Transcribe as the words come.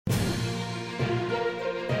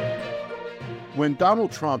When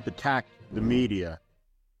Donald Trump attacked the media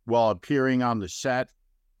while appearing on the set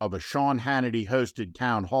of a Sean Hannity-hosted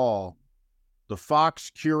town hall, the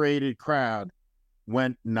Fox-curated crowd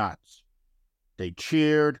went nuts. They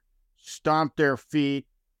cheered, stomped their feet,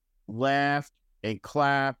 laughed, and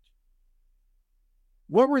clapped.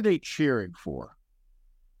 What were they cheering for?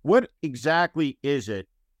 What exactly is it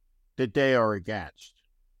that they are against?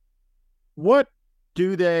 What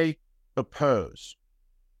do they oppose?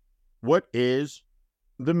 What is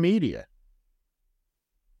the media?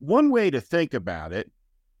 One way to think about it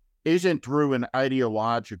isn't through an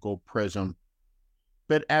ideological prism,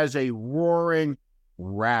 but as a roaring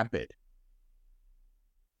rapid.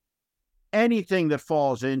 Anything that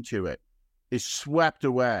falls into it is swept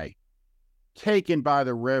away, taken by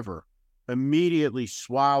the river, immediately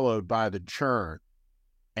swallowed by the churn,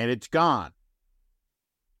 and it's gone.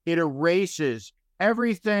 It erases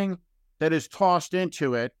everything that is tossed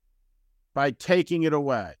into it by taking it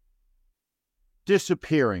away,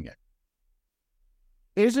 disappearing it.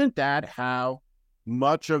 Isn't that how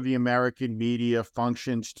much of the American media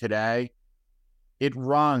functions today? It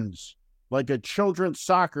runs like a children's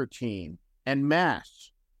soccer team en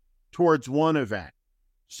masse towards one event,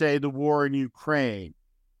 say the war in Ukraine,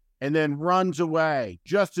 and then runs away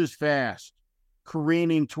just as fast,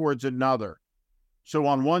 careening towards another. So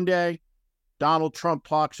on one day, Donald Trump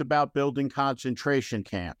talks about building concentration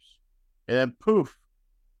camps. And then poof,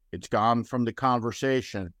 it's gone from the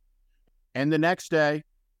conversation. And the next day,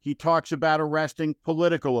 he talks about arresting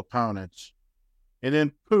political opponents. And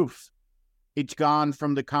then poof, it's gone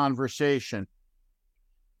from the conversation.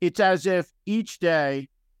 It's as if each day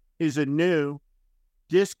is a new,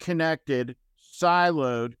 disconnected,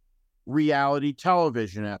 siloed reality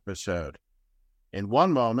television episode. In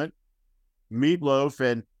one moment, Meatloaf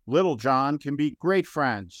and Little John can be great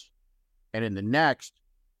friends. And in the next,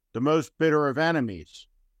 the most bitter of enemies.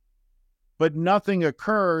 But nothing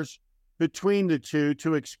occurs between the two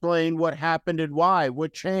to explain what happened and why,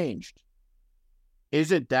 what changed.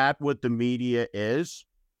 Isn't that what the media is?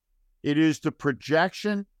 It is the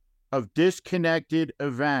projection of disconnected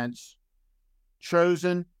events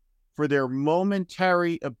chosen for their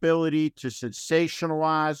momentary ability to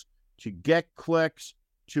sensationalize, to get clicks,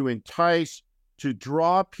 to entice, to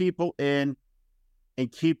draw people in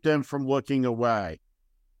and keep them from looking away.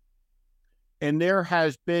 And there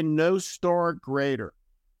has been no star greater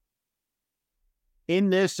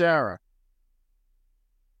in this era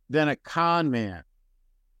than a con man,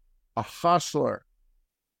 a hustler,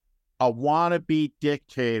 a wannabe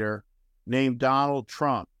dictator named Donald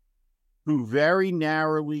Trump, who very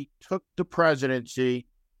narrowly took the presidency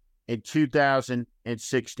in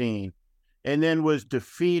 2016 and then was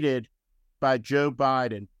defeated by Joe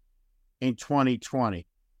Biden in 2020.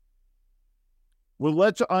 Well,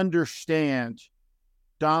 let's understand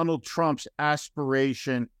Donald Trump's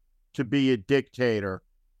aspiration to be a dictator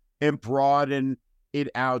and broaden it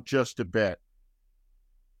out just a bit.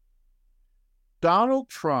 Donald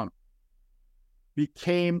Trump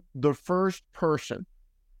became the first person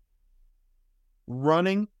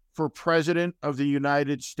running for president of the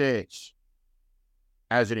United States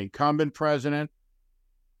as an incumbent president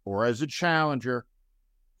or as a challenger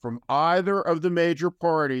from either of the major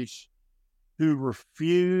parties who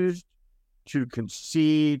refused to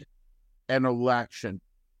concede an election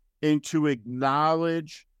and to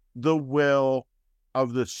acknowledge the will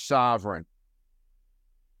of the sovereign.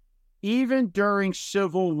 Even during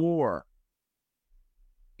Civil War,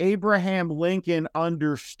 Abraham Lincoln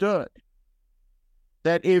understood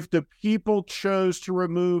that if the people chose to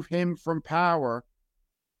remove him from power,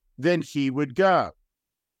 then he would go,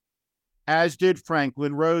 as did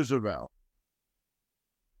Franklin Roosevelt.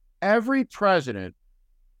 Every president,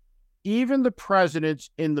 even the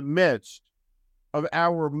presidents in the midst of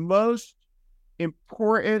our most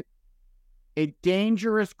important and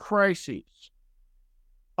dangerous crises,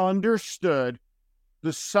 understood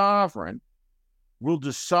the sovereign will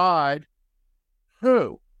decide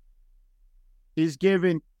who is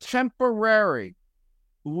given temporary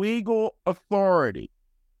legal authority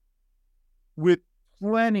with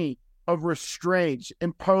plenty of restraints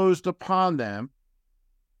imposed upon them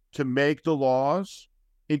to make the laws,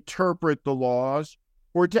 interpret the laws,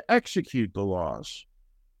 or to execute the laws.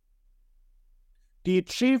 The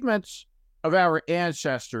achievements of our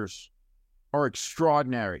ancestors are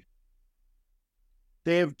extraordinary.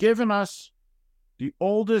 They have given us the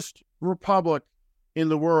oldest republic in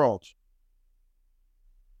the world.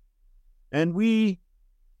 And we,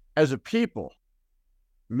 as a people,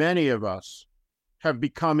 many of us, have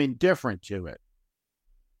become indifferent to it.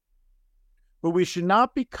 But we should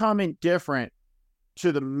not become indifferent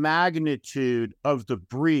to the magnitude of the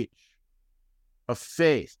breach of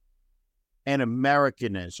faith and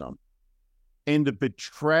Americanism and the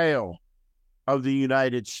betrayal of the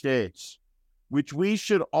United States, which we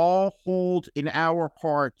should all hold in our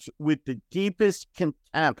hearts with the deepest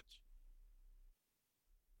contempt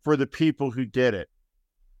for the people who did it.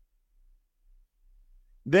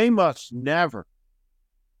 They must never,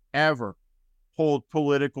 ever hold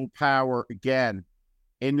political power again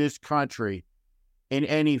in this country in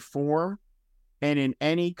any form and in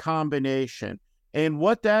any combination. And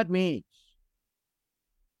what that means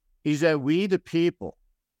is that we, the people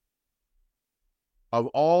of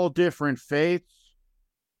all different faiths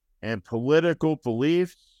and political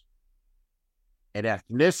beliefs and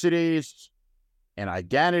ethnicities and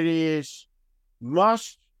identities,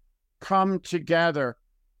 must come together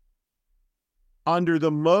under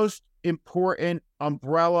the most important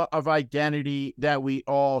umbrella of identity that we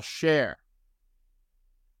all share.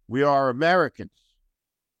 We are Americans.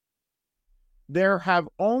 There have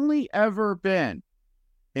only ever been,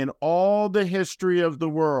 in all the history of the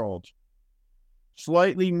world,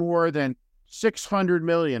 slightly more than 600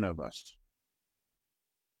 million of us.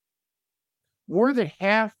 More than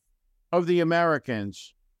half of the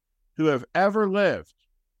Americans who have ever lived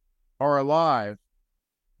are alive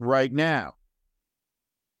right now.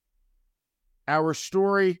 Our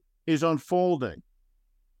story is unfolding.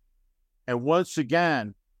 And once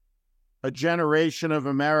again, a generation of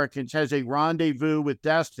Americans has a rendezvous with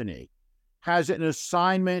destiny, has an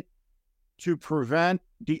assignment to prevent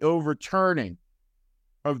the overturning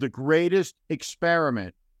of the greatest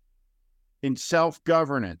experiment in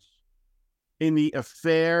self-governance in the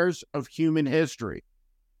affairs of human history,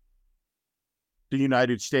 the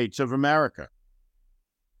United States of America.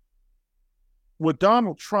 What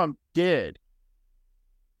Donald Trump did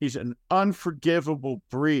is an unforgivable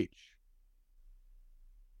breach.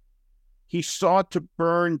 He sought to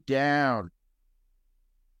burn down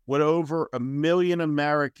what over 1 million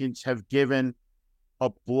Americans have given a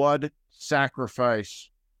blood sacrifice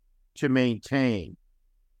to maintain,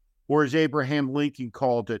 or as Abraham Lincoln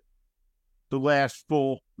called it, the last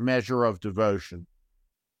full measure of devotion.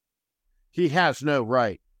 He has no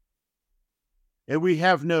right, and we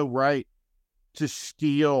have no right to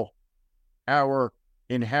steal our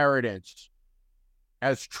inheritance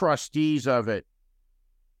as trustees of it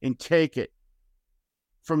and take it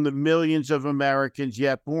from the millions of Americans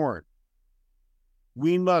yet born.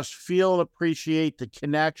 We must feel and appreciate the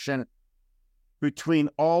connection between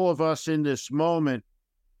all of us in this moment,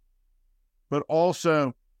 but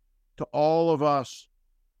also to all of us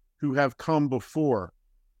who have come before.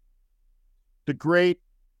 The great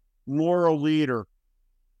moral leader,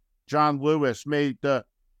 John Lewis, made the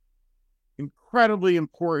incredibly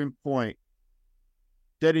important point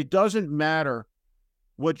that it doesn't matter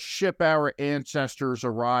what ship our ancestors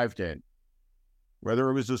arrived in, whether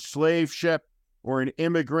it was a slave ship or an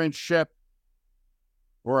immigrant ship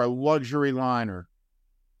or a luxury liner,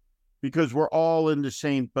 because we're all in the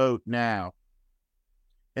same boat now.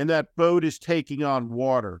 And that boat is taking on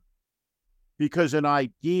water because an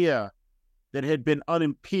idea that had been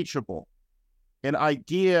unimpeachable, an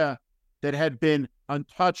idea that had been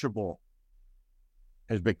untouchable,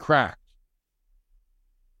 has been cracked.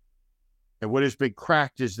 And what has been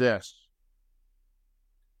cracked is this: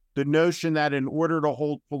 the notion that in order to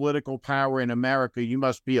hold political power in America, you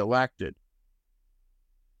must be elected.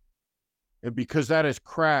 And because that is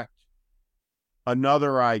cracked,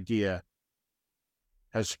 another idea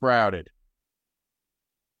has sprouted.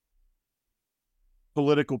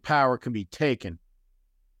 Political power can be taken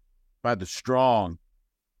by the strong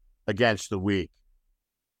against the weak.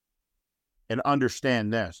 And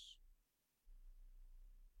understand this: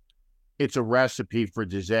 it's a recipe for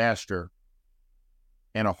disaster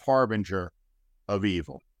and a harbinger of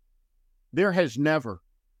evil. There has never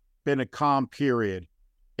been a calm period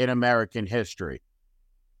in American history,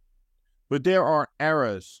 but there are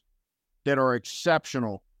eras that are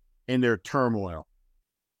exceptional in their turmoil.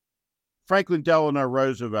 Franklin Delano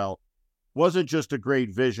Roosevelt wasn't just a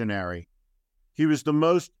great visionary. He was the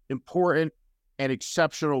most important and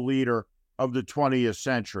exceptional leader of the 20th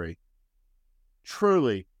century.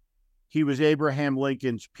 Truly, he was Abraham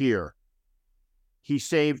Lincoln's peer. He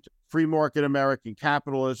saved free market American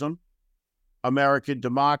capitalism, American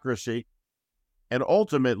democracy, and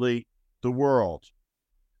ultimately the world.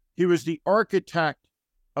 He was the architect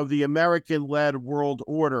of the American-led world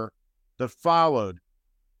order that followed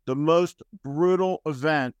the most brutal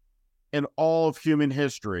event in all of human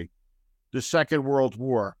history, the Second World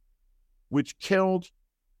War, which killed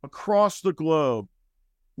across the globe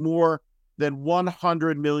more than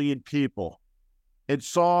 100 million people and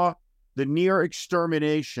saw the near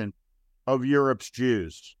extermination of Europe's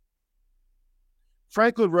Jews.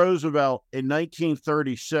 Franklin Roosevelt in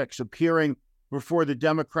 1936, appearing before the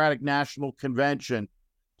Democratic National Convention,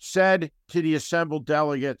 said to the assembled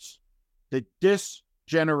delegates that this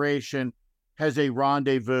generation has a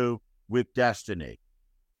rendezvous with destiny.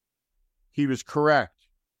 He was correct.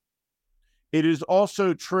 It is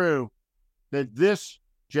also true that this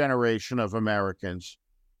generation of Americans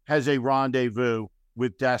has a rendezvous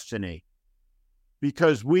with destiny,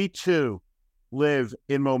 because we too live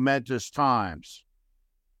in momentous times.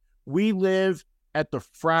 We live at the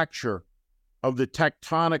fracture of the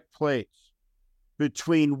tectonic plates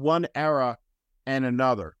between one era and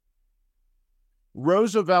another.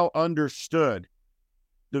 Roosevelt understood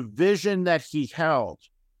the vision that he held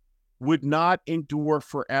would not endure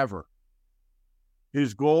forever.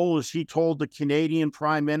 His goal, as he told the Canadian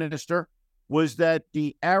Prime Minister, was that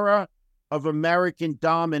the era of American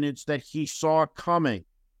dominance that he saw coming,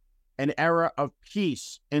 an era of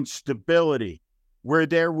peace and stability, where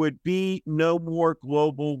there would be no more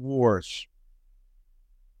global wars,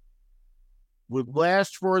 would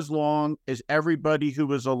last for as long as everybody who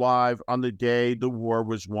was alive on the day the war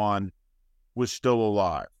was won was still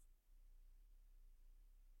alive.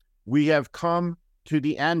 We have come to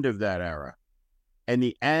the end of that era, and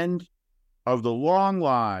the end of the long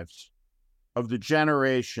lives of the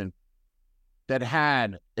generation that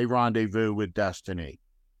had a rendezvous with destiny.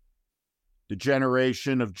 The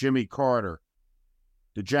generation of Jimmy Carter,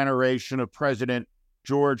 the generation of President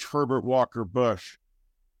George Herbert Walker Bush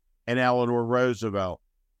and Eleanor Roosevelt.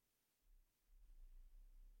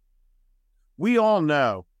 We all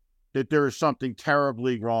know that there is something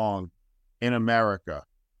terribly wrong in America,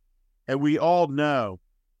 and we all know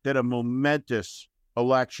that a momentous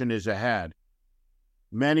election is ahead.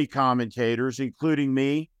 Many commentators, including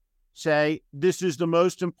me, say this is the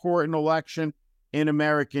most important election in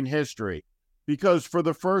American history, because for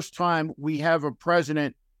the first time we have a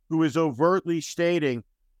president who is overtly stating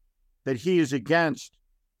that he is against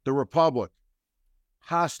the Republic,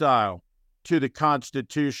 hostile to the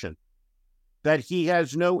Constitution, that he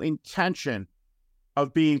has no intention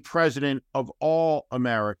of being president of all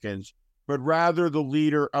Americans, but rather the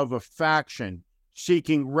leader of a faction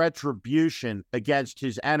seeking retribution against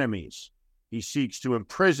his enemies. He seeks to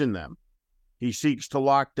imprison them. He seeks to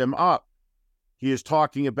lock them up. He is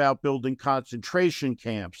talking about building concentration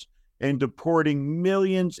camps and deporting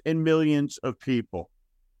millions and millions of people.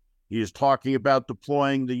 He is talking about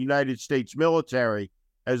deploying the United States military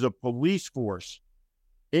as a police force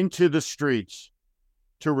into the streets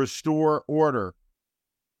to restore order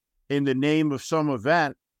in the name of some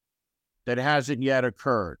event that hasn't yet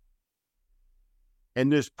occurred.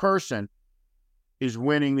 And this person is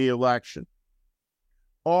winning the election.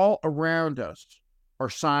 All around us are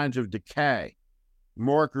signs of decay,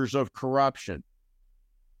 markers of corruption.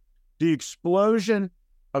 The explosion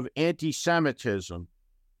of anti-Semitism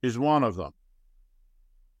is one of them.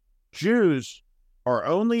 Jews are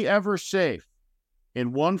only ever safe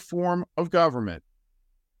in one form of government: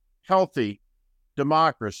 healthy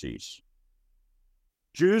democracies.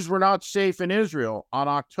 Jews were not safe in Israel on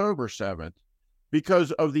October 7th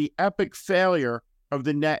because of the epic failure of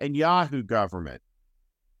the Netanyahu government,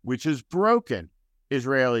 which has broken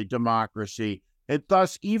Israeli democracy, and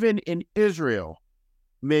thus even in Israel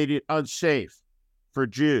made it unsafe for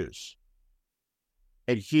Jews.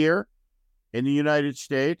 And here in the United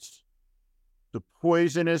States, the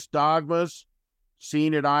poisonous dogmas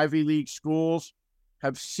seen at Ivy League schools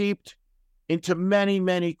have seeped into many,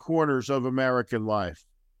 many corners of American life.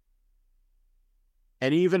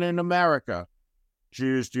 And even in America,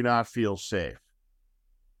 Jews do not feel safe.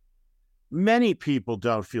 Many people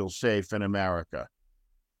don't feel safe in America.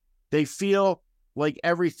 They feel like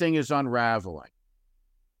everything is unraveling.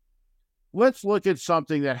 Let's look at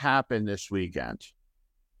something that happened this weekend.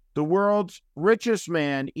 The world's richest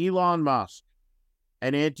man, Elon Musk,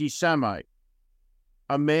 an anti-Semite,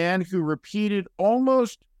 a man who repeated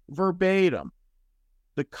almost verbatim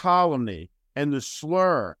the calumny and the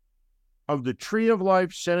slur of the Tree of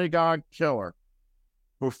Life synagogue killer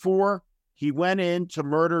before he went in to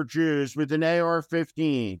murder Jews with an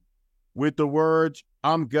AR-15 with the words,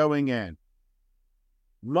 "I'm going in."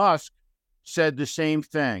 Musk said the same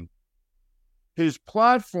thing. His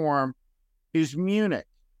platform is Munich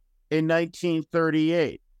in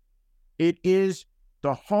 1938. It is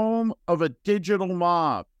the home of a digital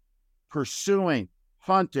mob pursuing,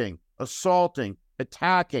 hunting, assaulting,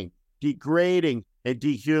 attacking, degrading, and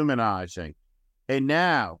dehumanizing. And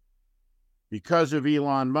now, because of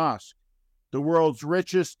Elon Musk, the world's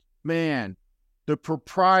richest man, the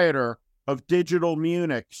proprietor of Digital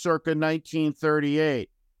Munich circa 1938,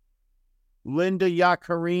 Linda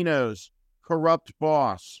Yaccarino's corrupt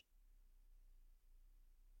boss.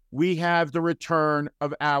 We have the return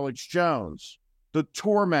of Alex Jones, the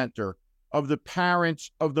tormentor of the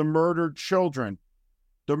parents of the murdered children,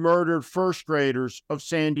 the murdered first graders of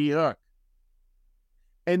Sandy Hook.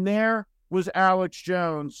 And there was Alex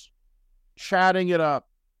Jones chatting it up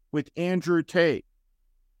with Andrew Tate,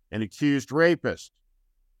 an accused rapist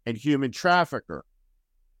and human trafficker.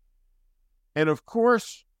 And of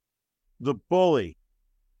course, the bully,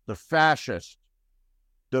 the fascist,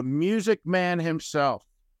 the music man himself,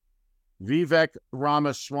 Vivek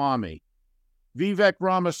Ramaswamy. Vivek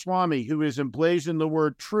Ramaswamy, who has emblazoned the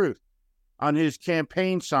word truth on his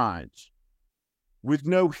campaign signs, with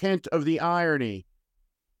no hint of the irony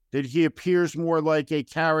that he appears more like a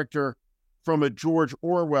character from a George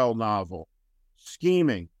Orwell novel,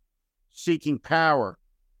 scheming, seeking power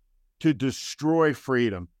to destroy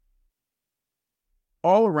freedom.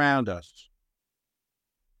 All around us,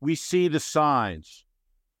 we see the signs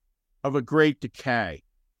of a great decay.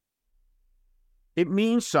 It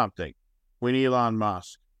means something when Elon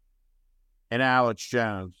Musk and Alex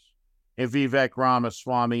Jones and Vivek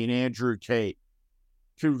Ramaswamy and Andrew Tate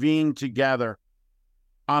convene together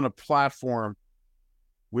on a platform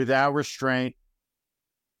without restraint.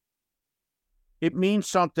 It means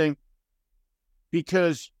something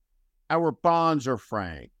because our bonds are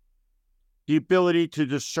fraying. The ability to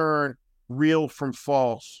discern real from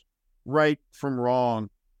false, right from wrong,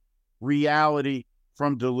 reality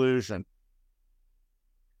from delusion.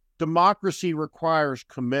 Democracy requires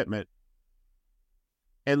commitment,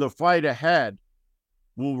 and the fight ahead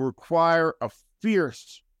will require a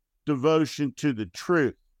fierce devotion to the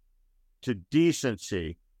truth, to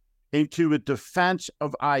decency, and to a defense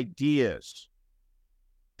of ideas.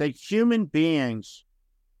 That human beings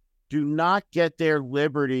do not get their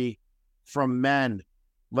liberty from men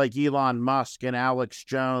like Elon Musk and Alex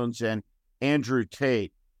Jones and Andrew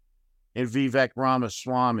Tate and Vivek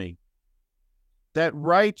Ramaswamy. That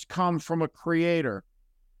rights come from a creator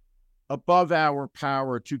above our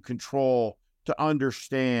power to control, to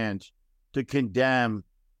understand, to condemn,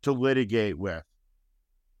 to litigate with.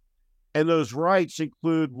 And those rights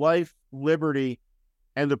include life, liberty,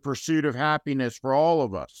 and the pursuit of happiness for all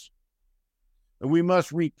of us. And we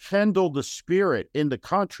must rekindle the spirit in the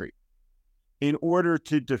country in order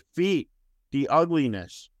to defeat the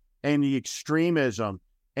ugliness and the extremism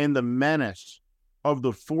and the menace of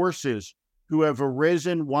the forces who have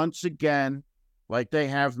arisen once again, like they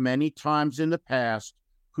have many times in the past,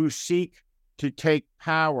 who seek to take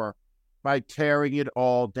power by tearing it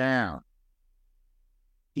all down.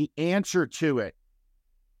 The answer to it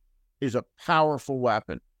is a powerful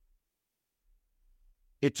weapon.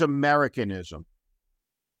 It's Americanism.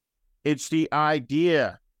 It's the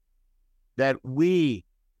idea that we,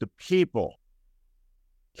 the people,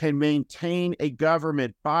 can maintain a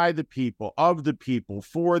government by the people, of the people,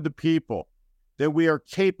 for the people, that we are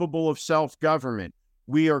capable of self-government.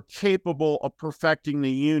 We are capable of perfecting the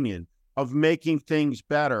union, of making things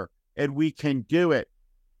better, and we can do it.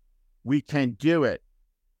 We can do it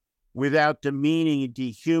without demeaning and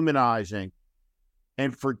dehumanizing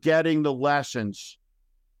and forgetting the lessons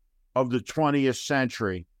of the 20th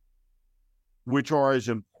century, which are as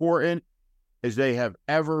important as they have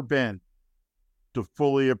ever been to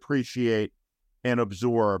fully appreciate and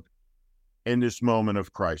absorb in this moment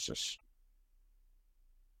of crisis.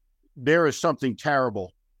 There is something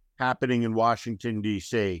terrible happening in Washington,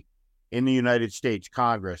 D.C., in the United States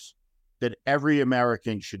Congress, that every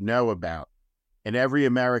American should know about and every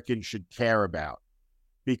American should care about,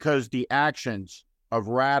 because the actions of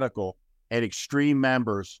radical and extreme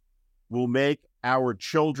members will make our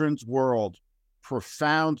children's world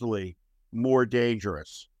profoundly more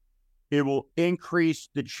dangerous. It will increase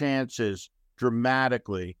the chances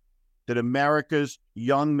dramatically that America's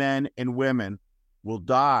young men and women will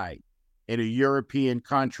die in a European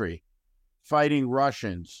country fighting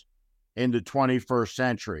Russians in the 21st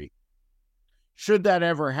century. Should that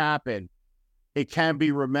ever happen, it can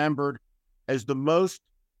be remembered as the most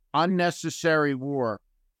unnecessary war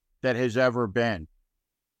that has ever been.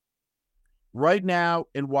 Right now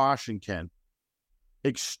in Washington,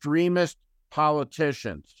 extremist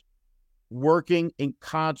politicians working in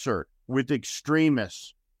concert with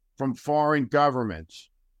extremists from foreign governments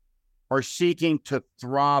are seeking to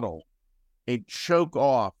throttle and choke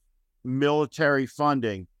off military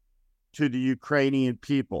funding to the Ukrainian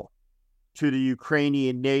people, to the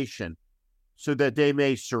Ukrainian nation, so that they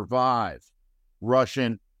may survive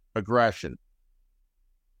Russian aggression.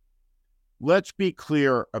 Let's be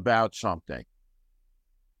clear about something.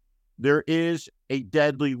 There is a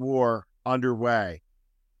deadly war underway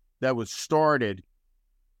that was started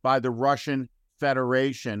by the Russian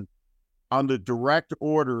Federation on the direct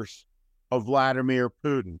orders of Vladimir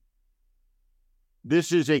Putin.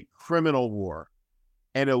 This is a criminal war,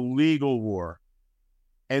 an illegal war,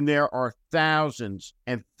 and there are thousands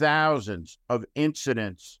and thousands of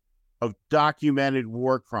incidents of documented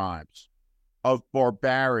war crimes, of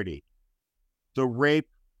barbarity, the rape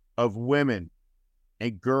of women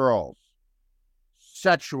and girls,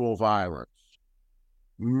 sexual violence,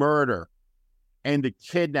 murder, and the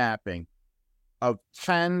kidnapping of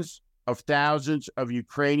tens of thousands of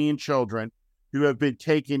Ukrainian children who have been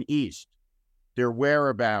taken east, their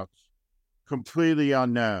whereabouts completely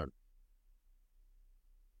unknown.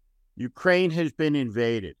 Ukraine has been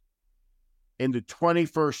invaded in the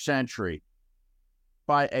 21st century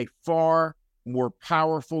by a far more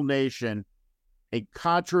powerful nation in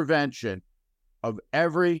contravention of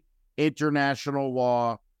every international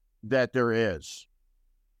law that there is.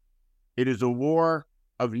 It is a war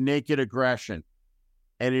of naked aggression,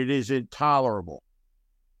 and it is intolerable.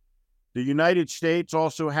 The United States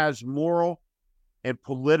also has moral and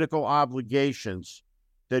political obligations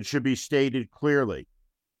that should be stated clearly.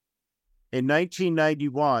 In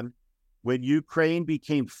 1991, when Ukraine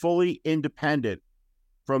became fully independent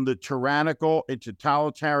from the tyrannical and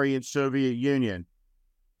totalitarian Soviet Union,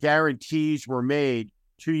 guarantees were made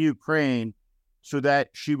to Ukraine so that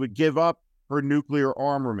she would give up her nuclear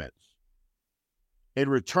armaments. In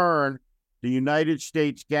return, the United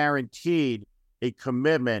States guaranteed a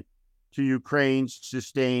commitment to Ukraine's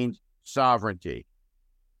sustained sovereignty.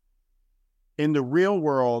 In the real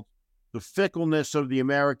world, the fickleness of the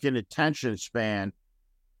American attention span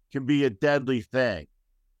can be a deadly thing.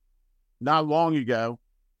 Not long ago,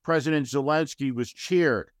 President Zelensky was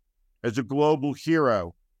cheered as a global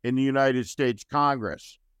hero in the United States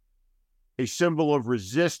Congress, a symbol of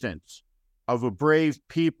resistance of a brave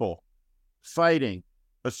people fighting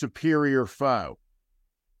a superior foe.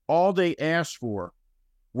 All they asked for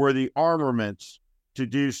were the armaments to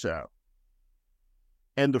do so.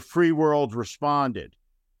 And the free world responded.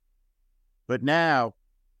 But now,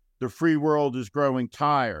 the free world is growing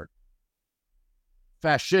tired.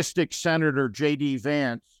 Fascistic Senator J.D.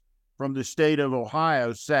 Vance from the state of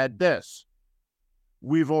Ohio said this: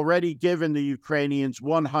 "We've already given the Ukrainians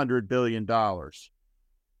 $100 billion.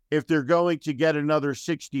 If they're going to get another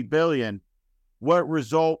 $60 billion, what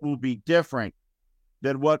result will be different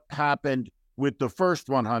than what happened with the first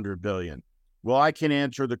 $100 billion? Well, I can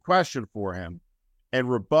answer the question for him and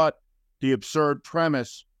rebut the absurd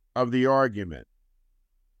premise of the argument.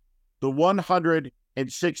 The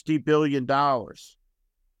 $160 billion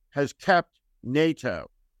has kept NATO,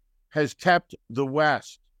 has kept the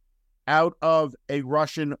West out of a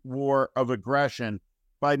Russian war of aggression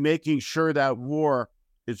by making sure that war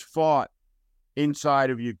is fought inside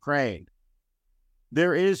of Ukraine.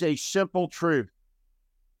 There is a simple truth,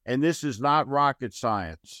 and this is not rocket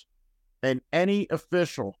science, and any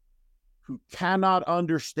official who cannot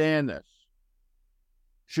understand this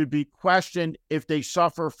should be questioned if they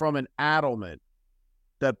suffer from an ailment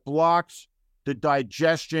that blocks the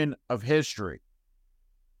digestion of history,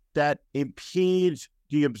 that impedes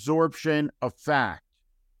the absorption of fact,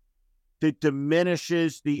 that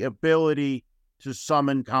diminishes the ability to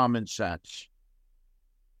summon common sense.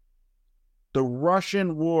 The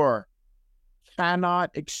Russian war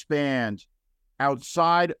cannot expand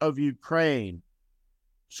outside of Ukraine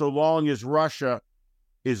so long as Russia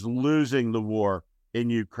is losing the war in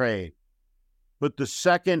Ukraine. But the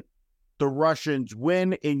second the Russians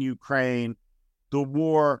win in Ukraine, the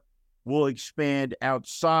war will expand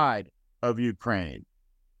outside of Ukraine.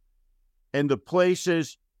 And the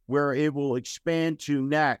places where it will expand to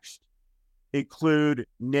next include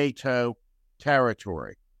NATO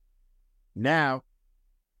territory. Now,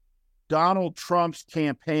 Donald Trump's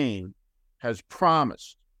campaign has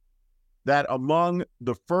promised that among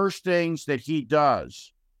the first things that he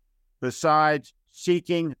does, besides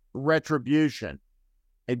seeking retribution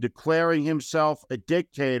and declaring himself a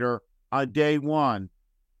dictator on day one,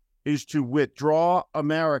 is to withdraw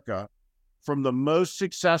America from the most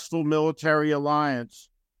successful military alliance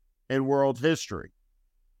in world history.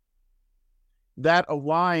 That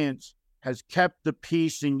alliance has kept the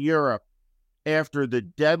peace in Europe after the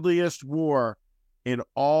deadliest war in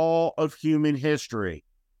all of human history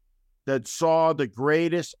that saw the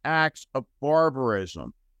greatest acts of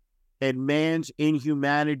barbarism and man's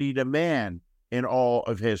inhumanity to man in all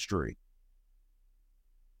of history.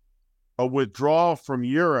 A withdrawal from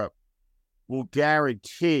Europe will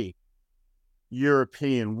guarantee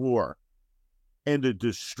European war and the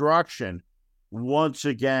destruction, once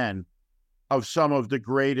again, of some of the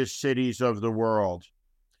greatest cities of the world.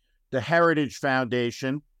 The Heritage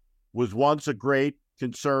Foundation was once a great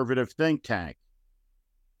conservative think tank.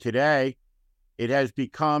 Today, it has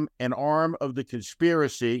become an arm of the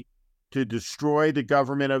conspiracy to destroy the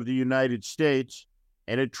government of the United States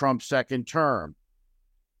and a Trump second term.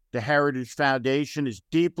 The Heritage Foundation is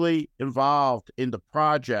deeply involved in the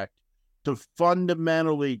project to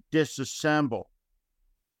fundamentally disassemble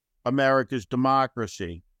America's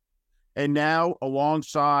democracy. And now,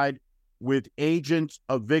 alongside with agents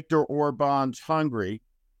of Viktor Orban's Hungary,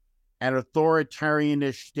 an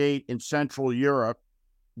authoritarianist state in Central Europe,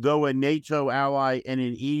 though a NATO ally and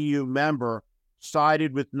an EU member,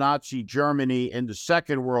 sided with Nazi Germany in the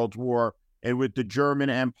Second World War and with the German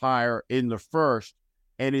Empire in the First,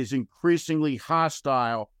 and is increasingly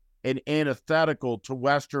hostile and antithetical to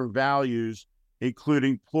Western values,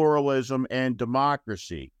 including pluralism and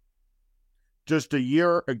democracy. Just a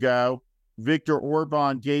year ago, Viktor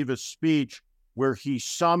Orban gave a speech where he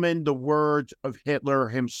summoned the words of Hitler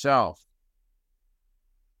himself.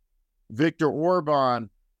 Viktor Orban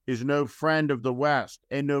is no friend of the West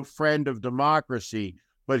and no friend of democracy,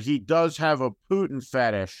 but he does have a Putin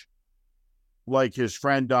fetish like his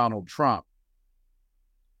friend Donald Trump.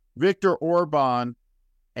 Viktor Orban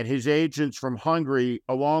and his agents from Hungary,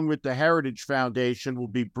 along with the Heritage Foundation, will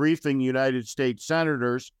be briefing United States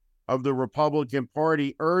senators of the Republican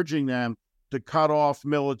Party, urging them to cut off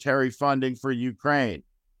military funding for Ukraine.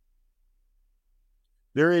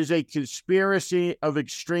 There is a conspiracy of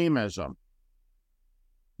extremism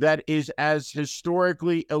that is as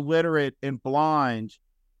historically illiterate and blind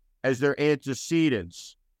as their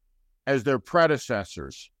antecedents, as their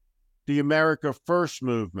predecessors, the America First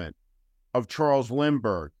movement of Charles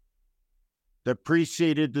Lindbergh that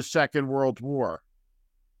preceded the Second World War.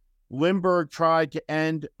 Lindbergh tried to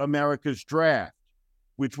end America's draft,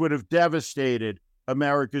 which would have devastated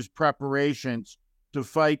America's preparations to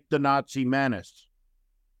fight the Nazi menace.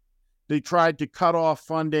 They tried to cut off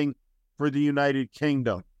funding for the United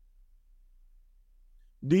Kingdom.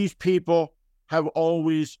 These people have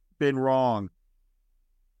always been wrong.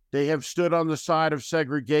 They have stood on the side of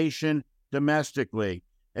segregation domestically,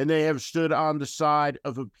 and they have stood on the side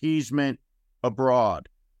of appeasement abroad.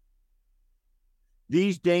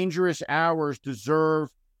 These dangerous hours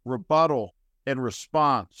deserve rebuttal and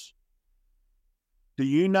response. The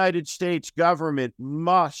United States government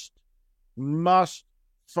must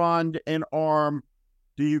fund and arm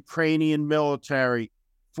the Ukrainian military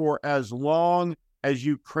for as long as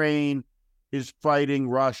Ukraine is fighting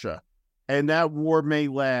Russia. And that war may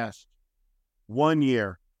last 1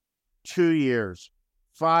 year, 2 years,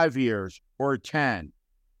 5 years, or 10.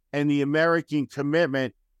 And the American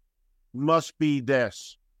commitment must be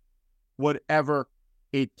this: whatever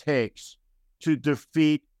it takes to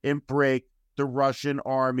defeat and break the Russian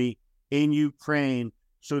army in Ukraine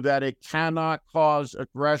so that it cannot cause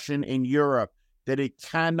aggression in Europe, that it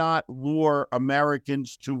cannot lure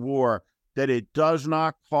Americans to war, that it does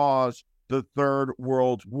not cause the Third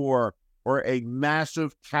World War or a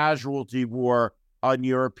massive casualty war on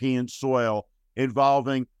European soil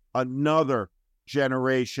involving another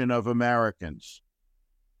generation of Americans.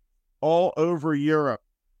 All over Europe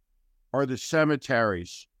are the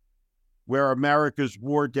cemeteries where America's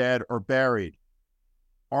war dead are buried,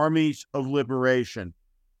 armies of liberation.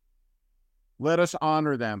 Let us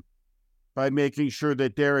honor them by making sure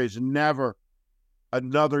that there is never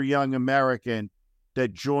another young American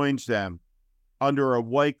that joins them under a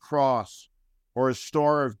white cross or a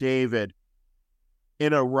Star of David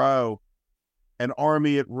in a row, an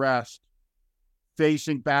army at rest,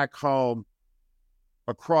 facing back home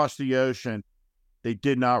across the ocean they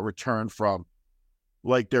did not return from,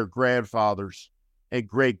 like their grandfathers and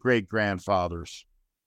great-great-grandfathers.